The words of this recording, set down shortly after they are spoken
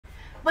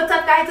What's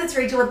up guys, it's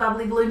Rachel with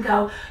Bubbly Balloon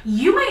Co.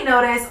 You might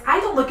notice I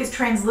don't look as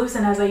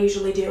translucent as I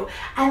usually do,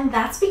 and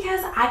that's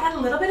because I got a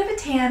little bit of a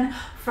tan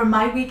from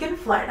my week in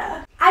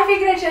Florida. I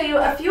figured I'd show you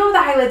a few of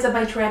the highlights of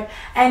my trip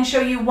and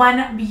show you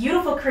one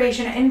beautiful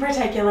creation in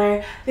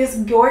particular, this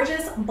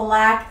gorgeous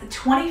black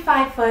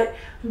 25-foot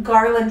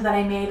garland that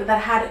I made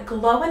that had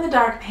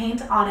glow-in-the-dark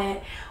paint on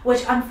it,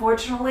 which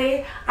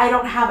unfortunately I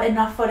don't have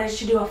enough footage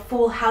to do a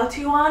full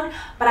how-to on,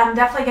 but I'm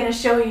definitely going to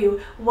show you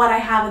what I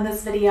have in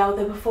this video,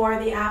 the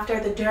before, the after,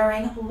 the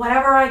during,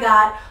 whatever I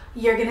got,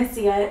 you're going to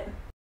see it.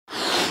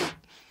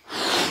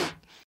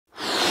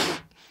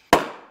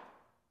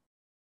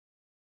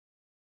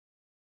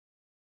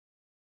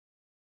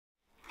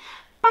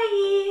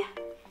 Bye!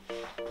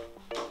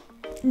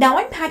 Now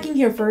I'm packing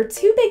here for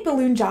 2 big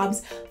balloon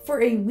jobs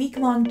for a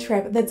week-long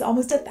trip that's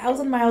almost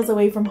 1,000 miles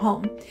away from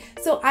home.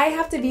 So I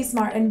have to be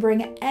smart and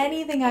bring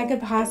anything I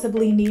could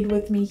possibly need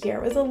with me here.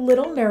 It was a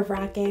little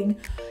nerve-wracking.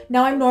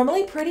 Now I'm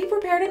normally pretty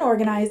prepared and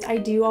organized. I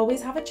do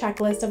always have a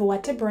checklist of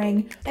what to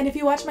bring. And if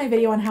you watch my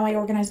video on how I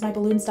organize my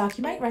balloon stock,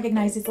 you might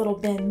recognize these little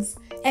bins.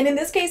 And in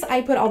this case,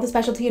 I put all the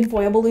specialty and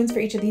foil balloons for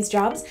each of these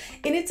jobs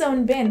in its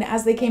own bin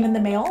as they came in the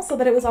mail so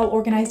that it was all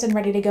organized and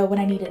ready to go when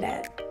I needed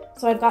it.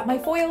 So I've got my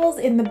foils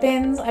in the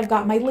bins, I've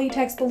got my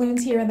latex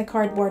balloons here in the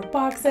cardboard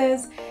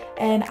boxes,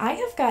 and I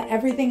have got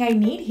everything I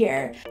need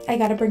here. I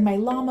gotta bring my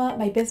llama,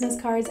 my business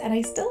cards, and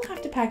I still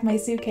have to pack my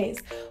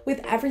suitcase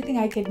with everything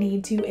I could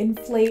need to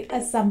inflate,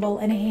 assemble,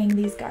 and hang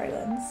these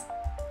garlands.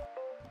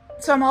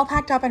 So I'm all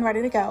packed up and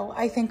ready to go.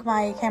 I think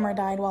my camera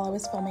died while I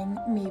was filming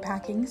me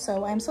packing,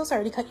 so I'm so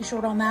sorry to cut you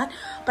short on that,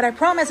 but I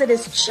promise it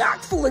is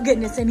chock full of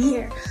goodness in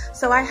here.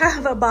 So I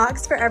have a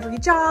box for every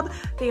job.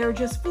 They are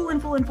just full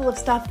and full and full of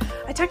stuff.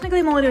 I technically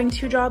am only doing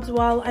 2 jobs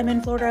while I'm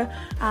in Florida,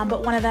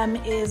 but one of them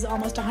is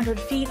almost 100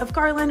 feet of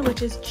garland,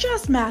 which is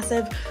just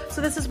massive.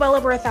 So this is well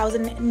over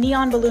 1,000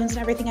 neon balloons and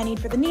everything I need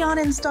for the neon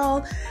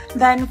install.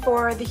 Then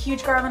for the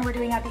huge garland we're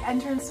doing at the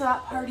entrance to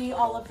that party,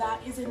 all of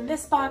that is in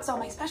this box, all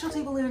my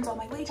specialty balloons, all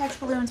my latex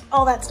balloons,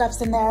 all that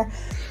stuff's in there.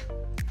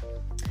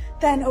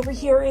 Then over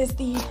here is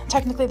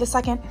technically the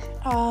second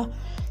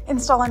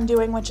install I'm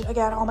doing, which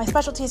again, all my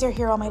specialties are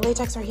here, all my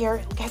latex are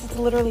here. Guys, it's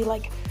literally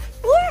like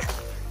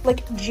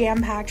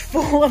jam-packed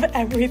full of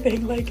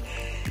everything.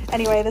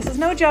 Anyway, this is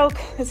no joke.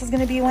 This is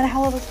gonna be one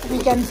hell of a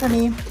weekend for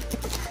me.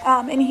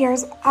 And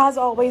here's, as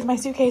always, my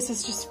suitcase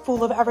is just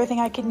full of everything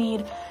I could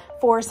need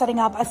for setting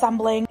up,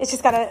 assembling. It's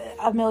just got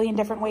a million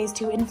different ways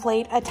to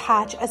inflate,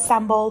 attach,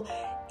 assemble.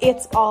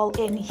 It's all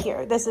in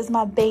here. This is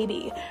my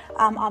baby.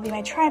 I'll be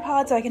my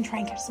tripod so I can try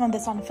and catch some of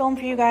this on film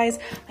for you guys.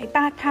 My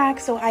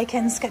backpack so I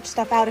can sketch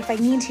stuff out if I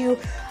need to.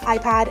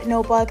 iPad,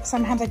 notebook.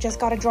 Sometimes I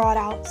just gotta draw it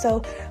out.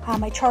 So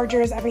my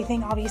chargers,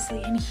 everything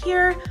obviously in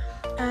here.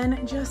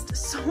 And just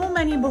so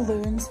many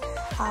balloons.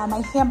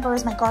 My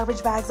hampers, my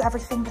garbage bags,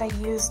 everything that I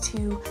use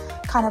to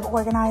kind of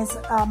organize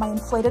my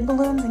inflated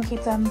balloons and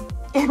keep them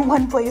in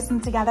one place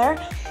and together.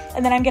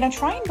 And then I'm gonna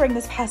try and bring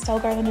this pastel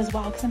garland as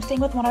well because I'm staying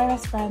with one of my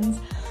best friends.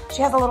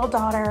 She has a little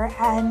daughter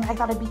and I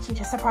thought it'd be cute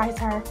to surprise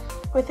her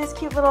with this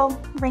cute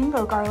little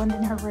rainbow garland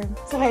in her room.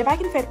 So hey, if I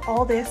can fit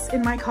all this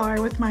in my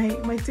car with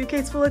my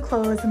suitcase full of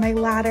clothes and my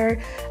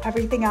ladder,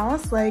 everything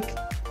else,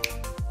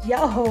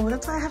 yo,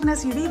 that's why I have an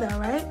SUV though,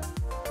 right?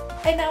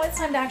 And now it's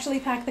time to actually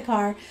pack the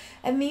car.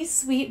 And these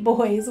sweet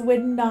boys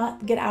would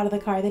not get out of the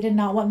car. They did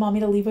not want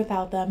mommy to leave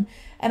without them.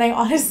 And I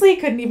honestly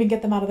couldn't even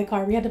get them out of the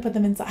car. We had to put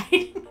them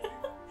inside.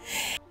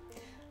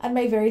 And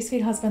my very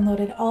sweet husband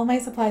loaded all my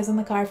supplies in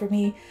the car for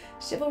me.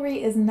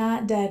 Chivalry is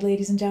not dead,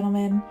 ladies and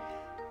gentlemen.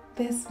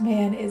 This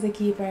man is a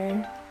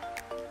keeper.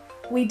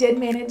 We did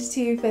manage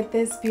to fit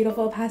this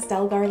beautiful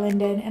pastel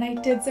garland in, and I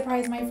did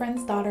surprise my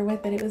friend's daughter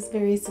with it. It was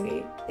very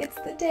sweet. It's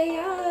the day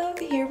of.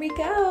 Here we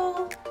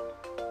go.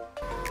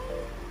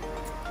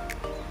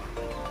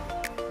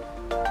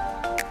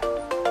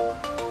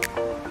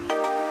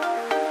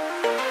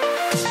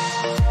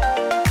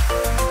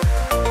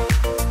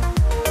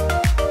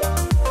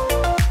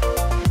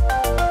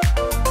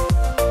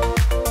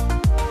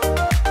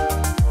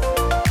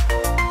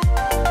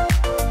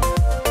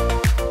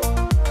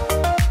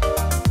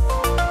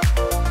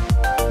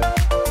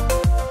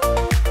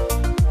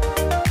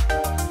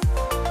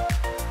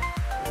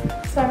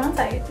 So I'm on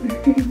site.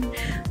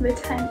 The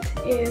tent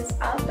is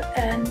up,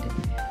 and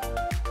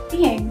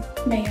being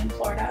May in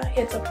Florida,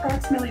 it's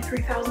approximately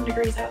 3,000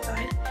 degrees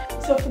outside.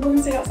 So if the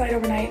balloons stayed outside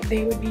overnight,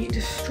 they would be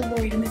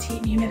destroyed in the heat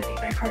and humidity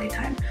by party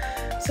time.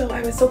 So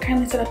I was so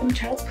kindly set up in the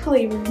child's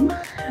playroom,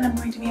 and I'm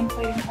going to be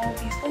inflating all of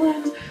these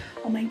balloons,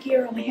 all my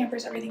gear, all my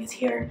hampers, everything is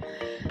here.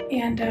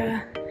 And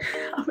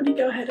I'm gonna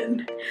go ahead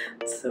and,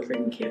 it's so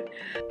freaking cute.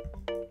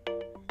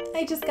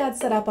 I just got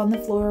set up on the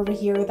floor over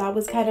here. That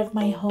was kind of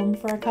my home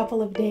for a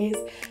couple of days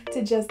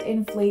to just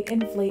inflate in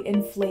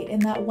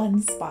that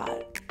one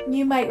spot.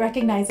 You might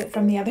recognize it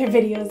from the other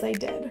videos I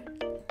did.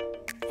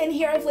 And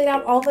here I've laid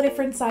out all the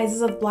different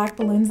sizes of black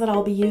balloons that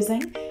I'll be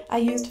using. I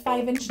used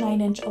 5-inch,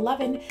 9-inch,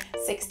 11,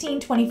 16,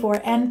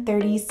 24, and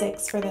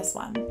 36 for this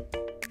one.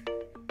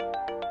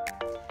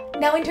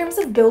 Now in terms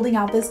of building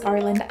out this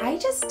garland, I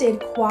just did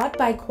quad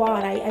by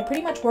quad. I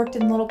pretty much worked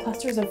in little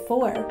clusters of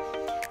 4.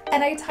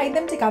 And I tied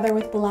them together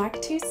with black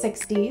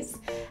 260s,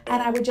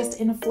 and I would just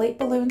inflate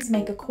balloons,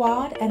 make a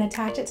quad, and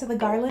attach it to the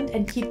garland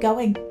and keep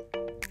going.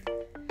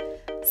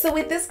 So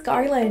with this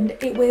garland,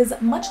 it was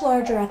much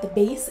larger at the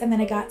base, and then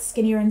it got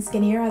skinnier and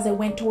skinnier as it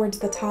went towards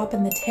the top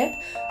and the tip.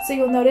 So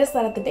you'll notice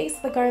that at the base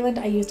of the garland,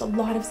 I used a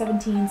lot of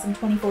 17s and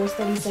 24s,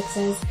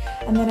 36s,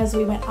 and then as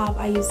we went up,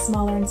 I used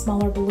smaller and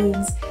smaller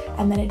balloons,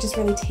 and then it just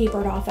really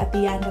tapered off at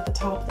the end at the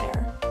top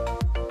there.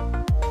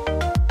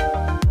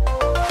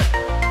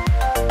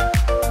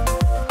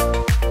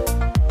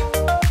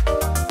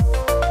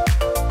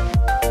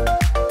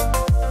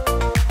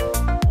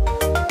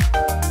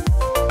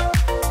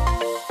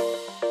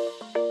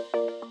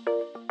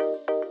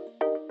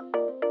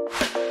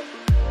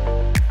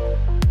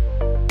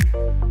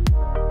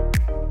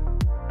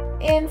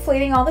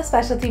 Inflating all the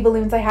specialty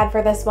balloons I had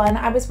for this one,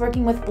 I was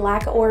working with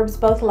black orbs,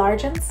 both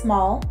large and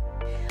small.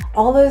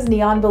 All those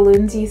neon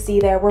balloons you see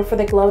there were for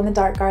the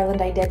glow-in-the-dark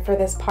garland I did for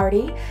this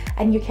party,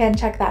 and you can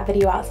check that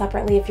video out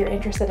separately if you're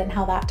interested in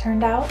how that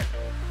turned out.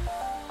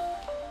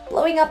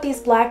 Blowing up these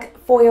black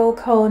foil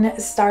cone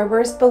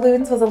starburst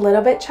balloons was a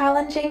little bit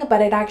challenging,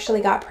 but it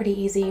actually got pretty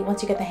easy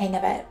once you get the hang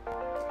of it.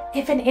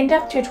 If an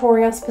in-depth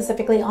tutorial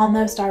specifically on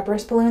those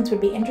starburst balloons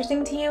would be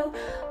interesting to you,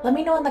 let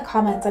me know in the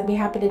comments. I'd be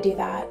happy to do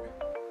that.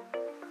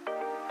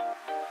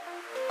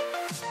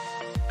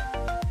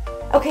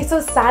 Okay,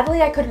 so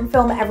sadly I couldn't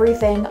film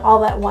everything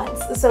all at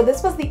once. So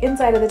this was the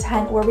inside of the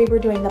tent where we were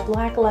doing the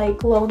black light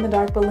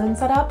glow-in-the-dark balloon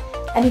setup.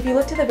 And if you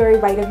look to the very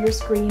right of your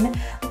screen,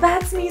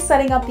 that's me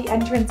setting up the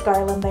entrance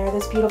garland there,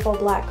 this beautiful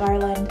black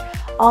garland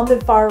on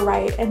the far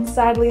right. And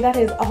sadly that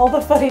is all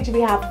the footage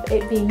we have of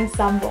it being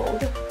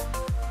assembled.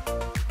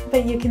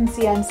 But you can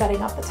see I'm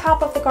setting up the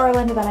top of the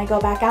garland, and then I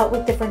go back out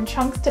with different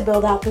chunks to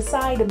build out the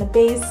side and the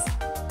base.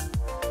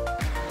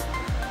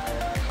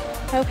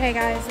 Okay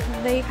guys,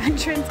 the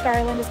entrance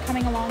garland is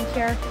coming along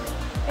here.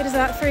 It is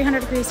about 300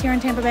 degrees here in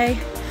Tampa Bay.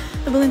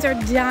 The balloons are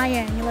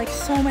dying, like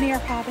so many are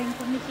popping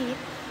from the heat.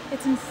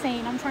 It's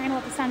insane. I'm trying to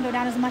let the sun go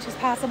down as much as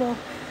possible,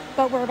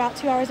 but we're about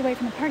 2 hours away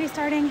from the party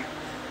starting.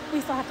 We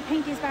still have to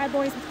paint these bad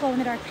boys with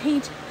glow-in-the-dark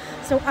paint,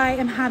 so I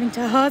am having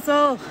to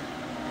hustle.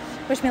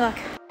 Wish me luck.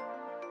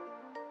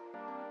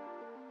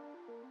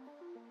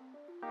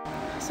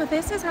 So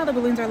this is how the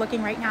balloons are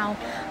looking right now.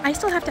 I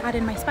still have to add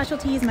in my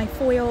specialties, my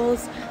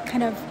foils,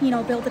 kind of, you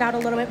know, build it out a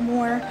little bit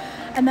more.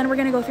 And then we're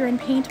gonna go through and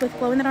paint with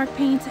glow-in-the-dark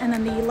paint, and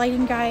then the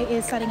lighting guy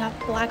is setting up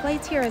black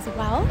lights here as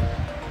well.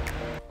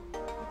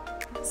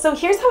 So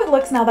here's how it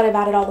looks now that I've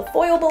added all the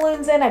foil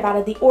balloons in. I've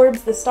added the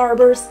orbs, the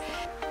starbursts,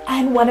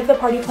 and one of the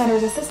party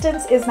planner's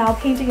assistants is now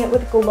painting it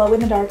with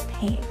glow-in-the-dark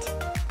paint.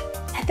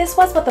 And this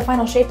was what the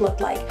final shape looked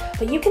like,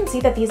 but you can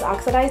see that these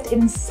oxidized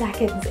in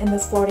seconds in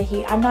this Florida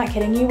heat. I'm not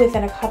kidding you,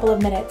 within a couple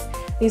of minutes,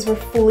 these were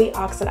fully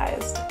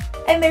oxidized.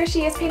 And there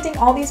she is painting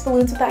all these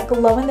balloons with that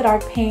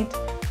glow-in-the-dark paint.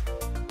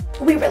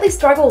 We really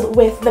struggled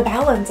with the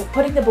balance of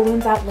putting the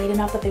balloons out late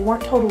enough that they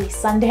weren't totally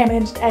sun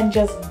damaged and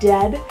just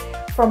dead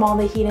from all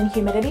the heat and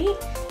humidity,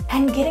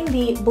 and getting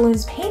the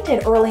balloons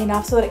painted early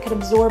enough so that it could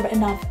absorb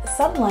enough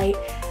sunlight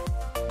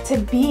to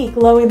be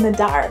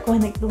glow-in-the-dark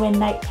when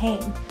night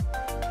came.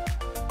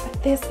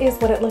 This is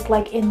what it looked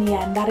like in the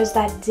end. That is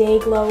that day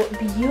glow,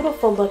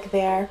 beautiful look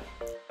there.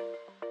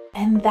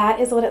 And that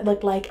is what it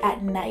looked like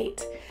at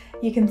night.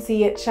 You can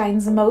see it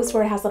shines most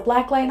where it has a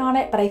black line on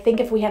it, but I think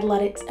if we had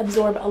let it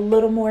absorb a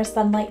little more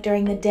sunlight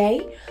during the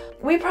day,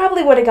 we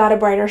probably would have got a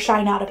brighter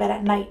shine out of it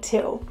at night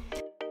too.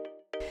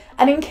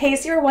 And in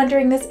case you're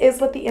wondering, this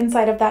is what the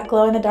inside of that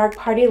glow-in-the-dark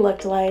party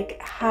looked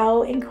like.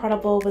 How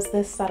incredible was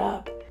this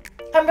setup?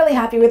 I'm really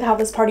happy with how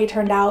this party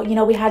turned out. You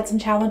know, we had some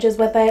challenges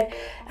with it.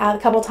 A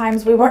couple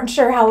times we weren't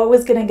sure how it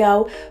was gonna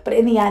go, but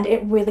in the end,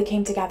 it really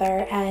came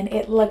together and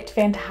it looked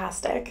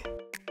fantastic.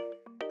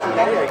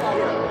 Yeah,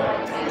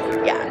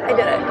 I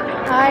did it.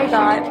 I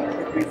thought.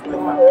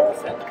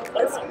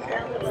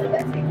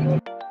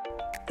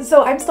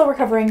 So I'm still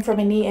recovering from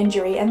a knee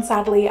injury, and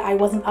sadly I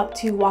wasn't up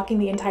to walking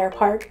the entire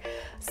park.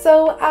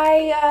 So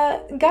I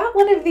got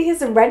one of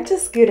these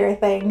rent-a-scooter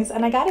things,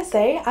 and I gotta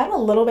say, I'm a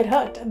little bit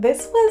hooked.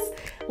 This was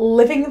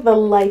living the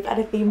life at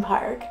a theme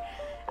park.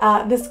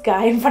 This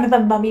guy in front of the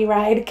mummy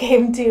ride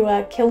came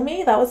to kill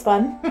me. That was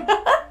fun.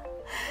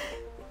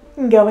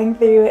 Going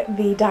through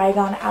the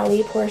Diagon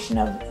Alley portion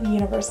of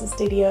Universal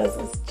Studios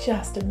is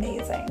just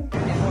amazing.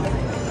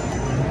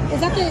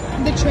 Is that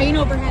the train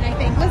overhead, I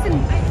think? Listen,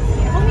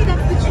 tell me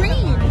that's the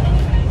train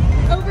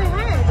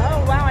overhead.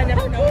 Oh wow, I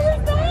never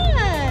noticed.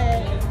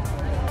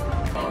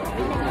 How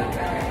cool is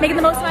that? Making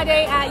the most of my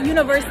day at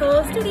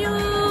Universal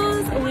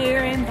Studios.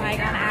 We're in Diagon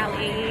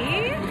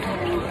Alley.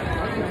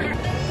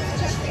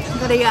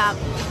 Got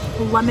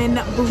a lemon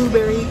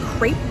blueberry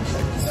crepe.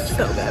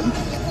 So good.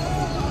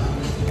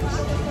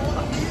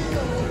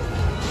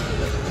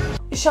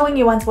 Showing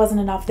you once wasn't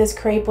enough. This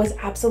crepe was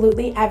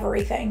absolutely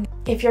everything.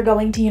 If you're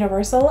going to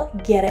Universal,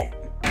 get it.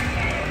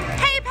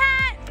 Hey,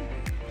 Pat!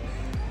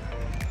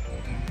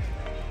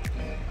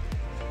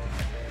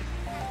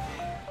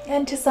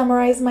 And to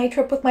summarize my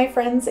trip with my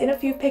friends in a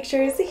few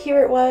pictures,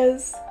 here it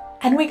was.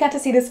 And we got to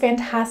see this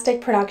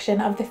fantastic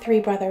production of The Three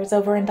Brothers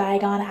over in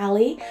Diagon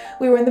Alley.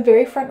 We were in the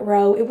very front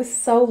row. It was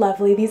so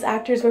lovely. These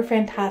actors were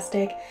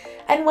fantastic.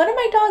 And one of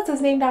my dogs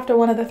is named after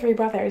one of the three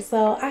brothers,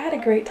 so I had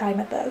a great time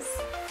at this.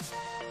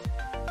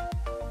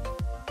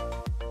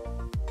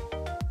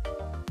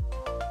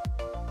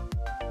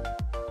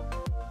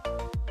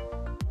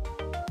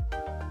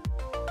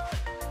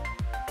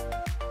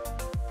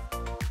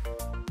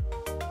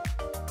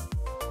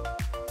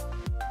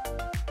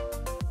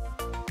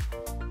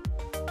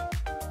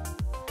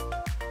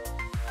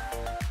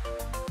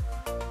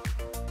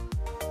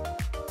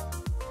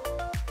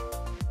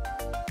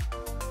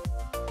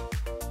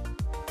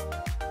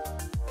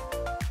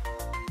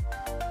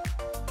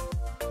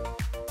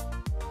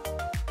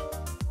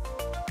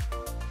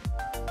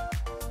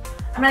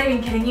 I'm not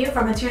even kidding you,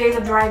 from the 2 days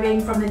of driving,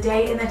 from the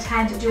day in the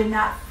tent, doing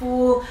that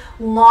full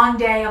long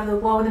day of the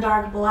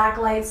glow-in-the-dark black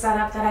light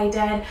setup that I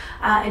did,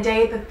 a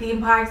day at the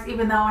theme parks,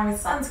 even though I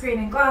was sunscreen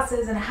and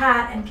glasses and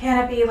hat and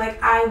canopy,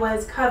 like I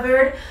was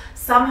covered.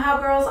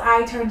 Somehow, girls,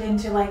 I turned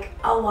into like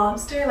a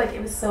lobster. Like,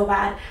 it was so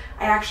bad.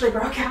 I actually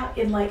broke out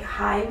in like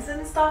hives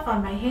and stuff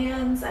on my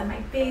hands and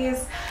my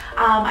face.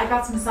 I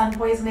got some sun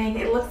poisoning.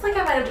 It looks like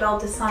I might have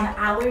developed a sun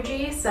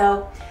allergy,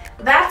 so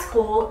that's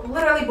cool.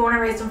 Literally born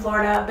and raised in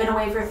Florida, been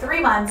away for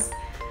 3 months,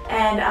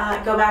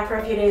 and go back for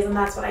a few days and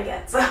that's what I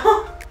get. So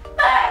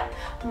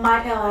my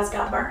pale ass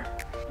got burnt.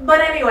 But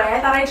anyway,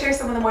 I thought I'd share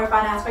some of the more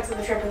fun aspects of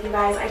the trip with you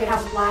guys. I did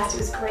have a blast. It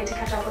was great to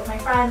catch up with my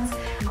friends.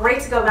 Great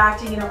to go back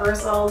to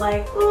Universal.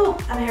 Like, ooh,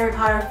 I'm a Harry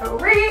Potter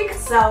freak.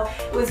 So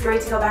it was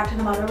great to go back to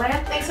the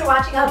motherland. Thanks for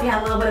watching. I hope you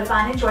had a little bit of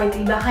fun. Enjoyed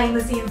the behind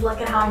the scenes look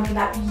at how I made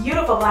that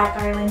beautiful black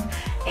garland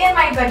and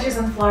my adventures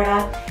in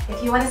Florida.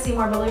 If you want to see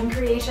more balloon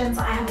creations,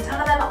 I have a ton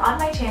of them on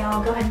my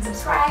channel. Go ahead and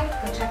subscribe.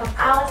 Go check them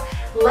out.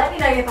 Let me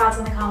know your thoughts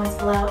in the comments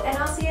below, and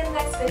I'll see you in the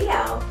next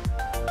video.